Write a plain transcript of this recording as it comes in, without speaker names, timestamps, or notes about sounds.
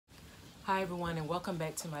Hi everyone, and welcome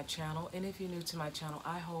back to my channel. And if you're new to my channel,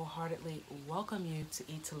 I wholeheartedly welcome you to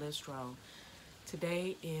Eat to Live Strong.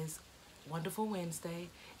 Today is Wonderful Wednesday.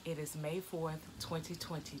 It is May 4th,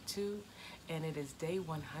 2022, and it is day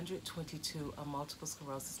 122 of Multiple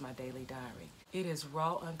Sclerosis, my daily diary. It is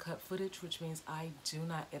raw, uncut footage, which means I do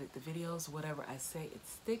not edit the videos. Whatever I say, it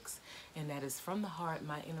sticks, and that is from the heart,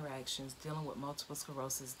 my interactions dealing with multiple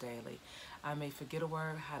sclerosis daily. I may forget a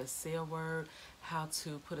word, how to say a word, how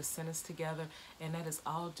to put a sentence together, and that is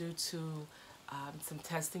all due to some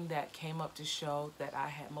testing that came up to show that I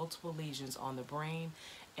had multiple lesions on the brain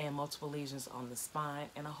and multiple lesions on the spine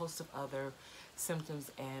and a host of other symptoms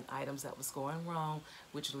and items that was going wrong,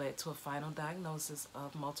 which led to a final diagnosis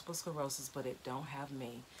of multiple sclerosis, but it don't have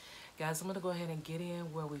me. Guys, I'm going to go ahead and get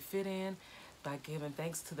in where we fit in by giving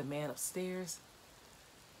thanks to the man upstairs.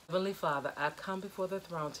 Heavenly Father, I come before the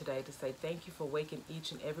throne today to say thank you for waking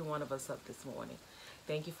each and every one of us up this morning.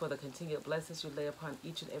 Thank you for the continued blessings you lay upon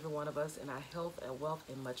each and every one of us in our health and wealth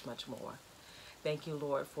and much, much more. Thank you,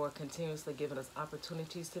 Lord, for continuously giving us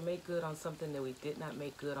opportunities to make good on something that we did not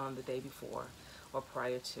make good on the day before or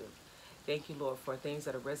prior to. Thank you, Lord, for things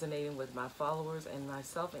that are resonating with my followers and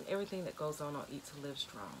myself and everything that goes on Eat to Live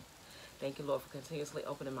Strong. Thank you, Lord, for continuously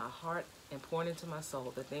opening my heart and pouring into my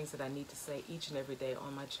soul the things that I need to say each and every day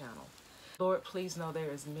on my channel. Lord, please know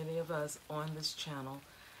there is many of us on this channel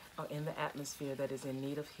or in the atmosphere that is in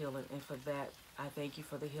need of healing, and for that, I thank you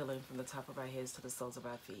for the healing from the top of our heads to the soles of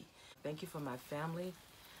our feet. Thank you for my family,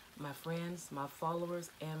 my friends, my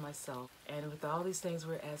followers, and myself. And with all these things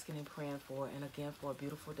we're asking and praying for, and again for a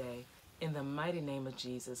beautiful day, in the mighty name of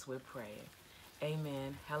Jesus, we're praying.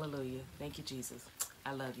 Amen. Hallelujah. Thank you, Jesus.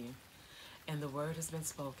 I love you. And the word has been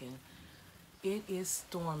spoken. It is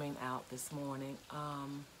storming out this morning. I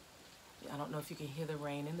don't know if you can hear the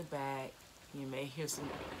rain in the back. You may hear some.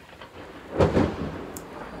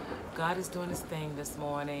 God is doing his thing this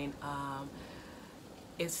morning.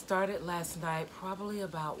 It started last night, probably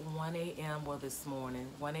about 1 a.m. Well, this morning,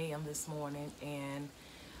 1 a.m. this morning, and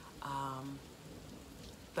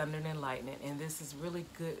thunder and lightning. And this is really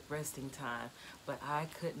good resting time. But I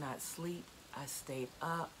could not sleep. I stayed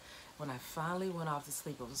up. When I finally went off to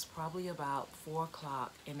sleep, it was probably about 4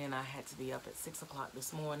 o'clock, and then I had to be up at 6 o'clock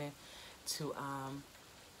this morning to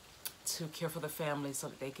care for the family so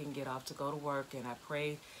that they can get off to go to work. And I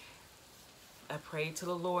prayed to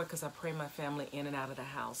the Lord, because I pray my family in and out of the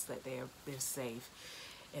house that they're safe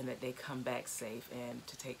and that they come back safe, and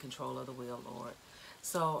to take control of the wheel, Lord.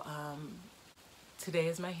 So today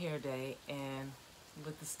is my hair day, and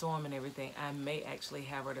with the storm and everything, I may actually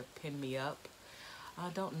have her to pin me up. I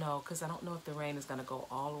don't know, because I don't know if the rain is going to go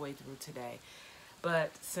all the way through today.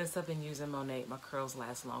 But since I've been using Monet, my curls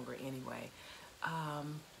last longer anyway.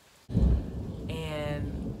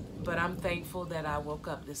 But I'm thankful that I woke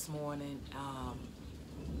up this morning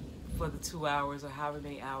for the 2 hours or however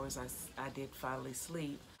many hours I did finally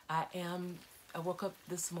sleep. I woke up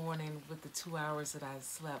this morning with the 2 hours that I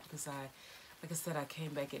slept, because like I said, I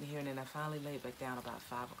came back in here and then I finally laid back down about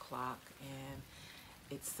 5 o'clock, and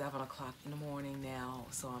it's 7 o'clock in the morning now,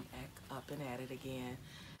 so I'm up and at it again.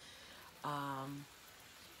 I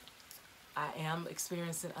am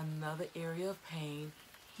experiencing another area of pain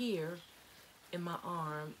here in my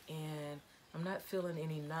arm, and I'm not feeling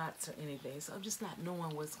any knots or anything, so I'm just not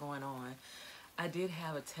knowing what's going on. I did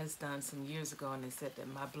have a test done some years ago, and they said that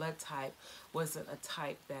my blood type wasn't a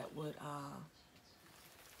type that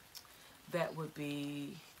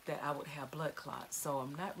I would have blood clots. So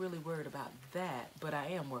I'm not really worried about that, but I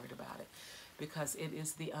am worried about it, because it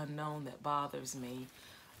is the unknown that bothers me,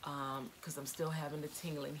 because I'm still having the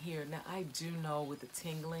tingling here. Now, I do know with the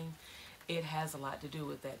tingling, it has a lot to do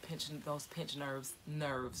with that those pinched nerves,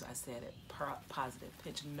 I said it, positive,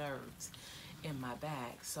 pinched nerves in my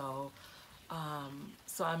back. So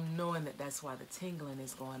I'm knowing that that's why the tingling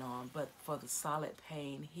is going on. But for the solid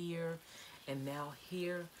pain here and now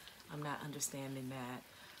here, I'm not understanding that.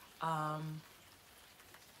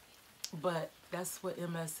 But that's what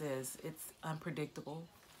MS is. It's unpredictable.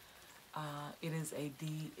 It is a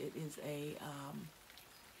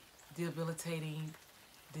debilitating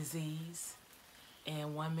disease,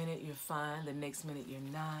 and 1 minute you're fine, the next minute you're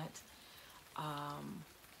not.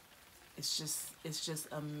 It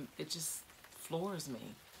just floors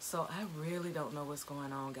me. So I really don't know what's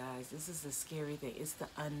going on, guys. This is the scary thing. It's the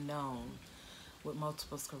unknown with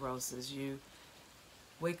multiple sclerosis. You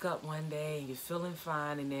wake up one day and you're feeling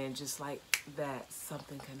fine, and then just like that,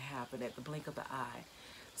 something can happen at the blink of the eye.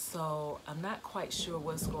 So I'm not quite sure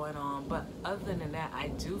what's going on, but other than that, I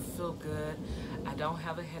do feel good. I don't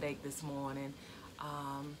have a headache this morning,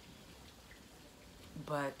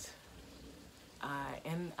 but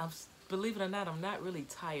And believe it or not, I'm not really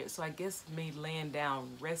tired. So I guess me laying down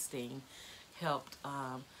resting helped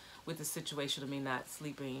with the situation of me not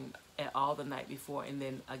sleeping at all the night before and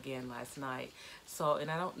then again last night. So, and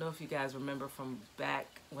I don't know if you guys remember from back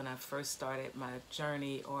when I first started my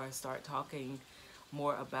journey, or I start talking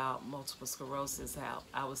more about multiple sclerosis, how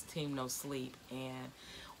I was team no sleep. And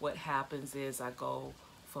what happens is I go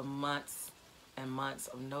for months and months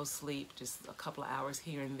of no sleep, just a couple of hours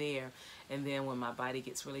here and there, and then when my body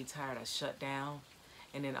gets really tired, I shut down,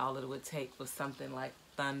 and then all it would take was something like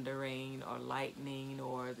thundering or lightning,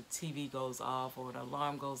 or the TV goes off, or the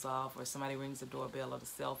alarm goes off, or somebody rings the doorbell, or the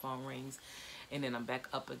cell phone rings, and then I'm back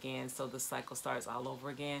up again. So the cycle starts all over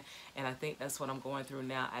again. And I think that's what I'm going through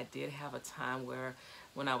now. I did have a time where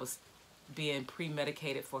when I was being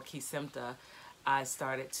pre-medicated for Kesimpta, I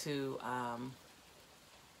started to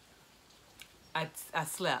I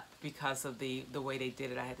slept because of the way they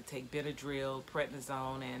did it. I had to take Benadryl,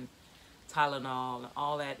 prednisone, and Tylenol, and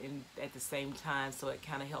all that at the same time, so it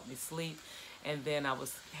kind of helped me sleep. And then I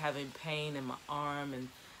was having pain in my arm, and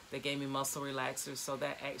they gave me muscle relaxers, so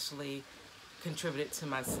that actually contributed to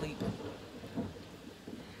my sleep.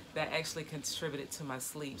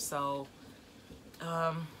 So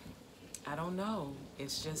I don't know.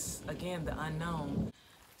 It's just, again, the unknown.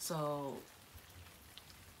 So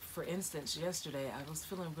for instance, yesterday I was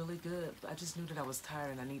feeling really good. I just knew that I was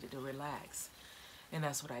tired and I needed to relax, and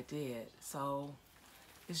that's what I did. So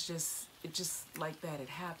it just like that, it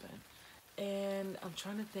happened. And I'm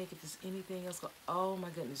trying to think if there's anything else. Oh my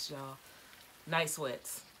goodness, y'all. Night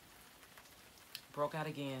sweats. Broke out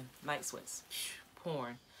again. Night sweats.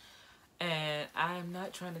 Pouring. And I'm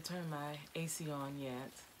not trying to turn my AC on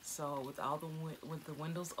yet. So with all with the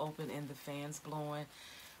windows open and the fans blowing,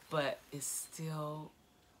 but it's still,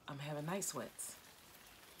 I'm having night sweats.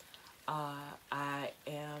 I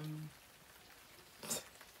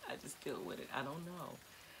just deal with it. I don't know.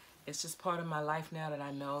 It's just part of my life now that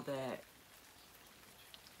I know that,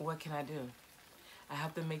 what can I do? I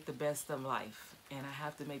have to make the best of life, and I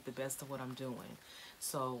have to make the best of what I'm doing.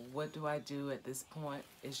 So what do I do at this point?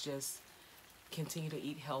 Is just continue to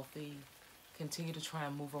eat healthy, continue to try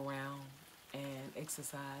and move around and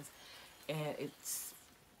exercise. And it's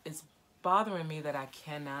bothering me that I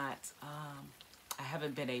cannot, I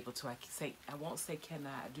haven't been able to. I won't say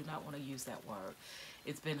cannot. I do not want to use that word.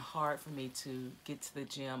 It's been hard for me to get to the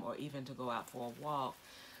gym or even to go out for a walk.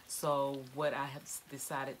 So what I have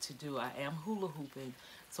decided to do, I am hula hooping.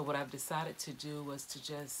 So what I've decided to do was to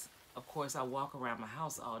just, of course, I walk around my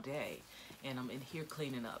house all day, and I'm in here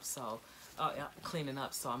cleaning up. So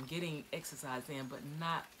I'm getting exercise in, but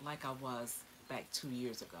not like I was back 2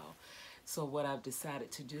 years ago. So what I've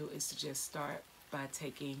decided to do is to just start by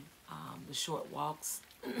taking the short walks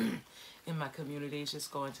in my community,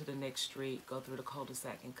 just going to the next street, go through the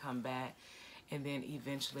cul-de-sac and come back. And then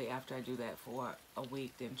eventually, after I do that for a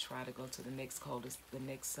week, then try to go to the next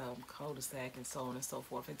cul-de-sac, and so on and so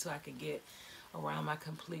forth, until I can get around my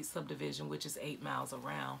complete subdivision, which is 8 miles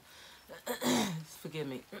around. Forgive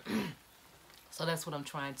me. So that's what I'm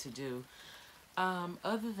trying to do.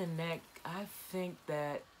 Other than that, I think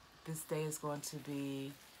that this day is going to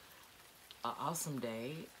be an awesome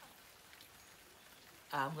day.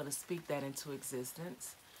 I'm going to speak that into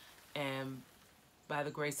existence, and by the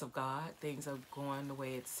grace of God, things are going the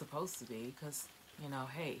way it's supposed to be, because,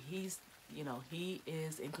 hey, he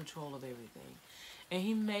is in control of everything.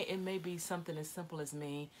 And it may be something as simple as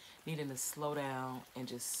me needing to slow down and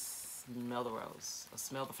just smell the rose, or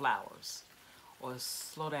smell the flowers, or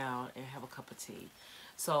slow down and have a cup of tea.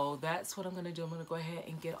 So that's what I'm going to do. I'm going to go ahead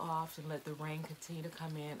and get off and let the rain continue to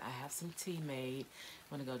come in. I have some tea made.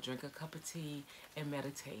 I'm going to go drink a cup of tea and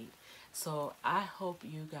meditate. So I hope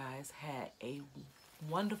you guys had a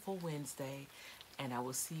wonderful Wednesday, and I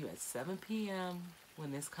will see you at 7 p.m.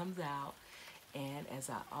 when this comes out. And as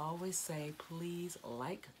I always say, please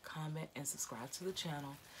like, comment, and subscribe to the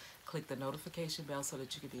channel. Click the notification bell so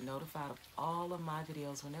that you can be notified of all of my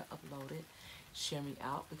videos when they're uploaded. Share me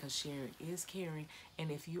out, because sharing is caring. And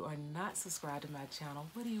if you are not subscribed to my channel,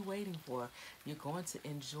 what are you waiting for? You're going to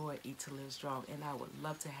enjoy Eat to Live Strong, and I would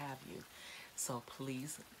love to have you. So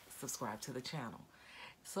please subscribe to the channel.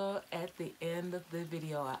 So at the end of the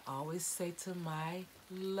video, I always say to my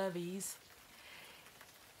lovies,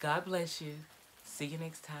 God bless you. See you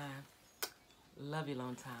next time. Love you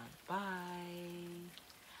long time. Bye.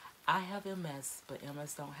 I have MS, but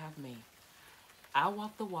MS don't have me. I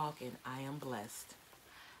walk the walk and I am blessed.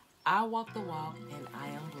 I walk the walk and I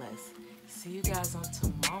am blessed. See you guys on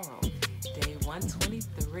tomorrow, day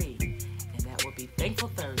 123, and that will be Thankful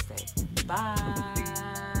Thursday.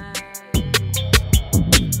 Bye.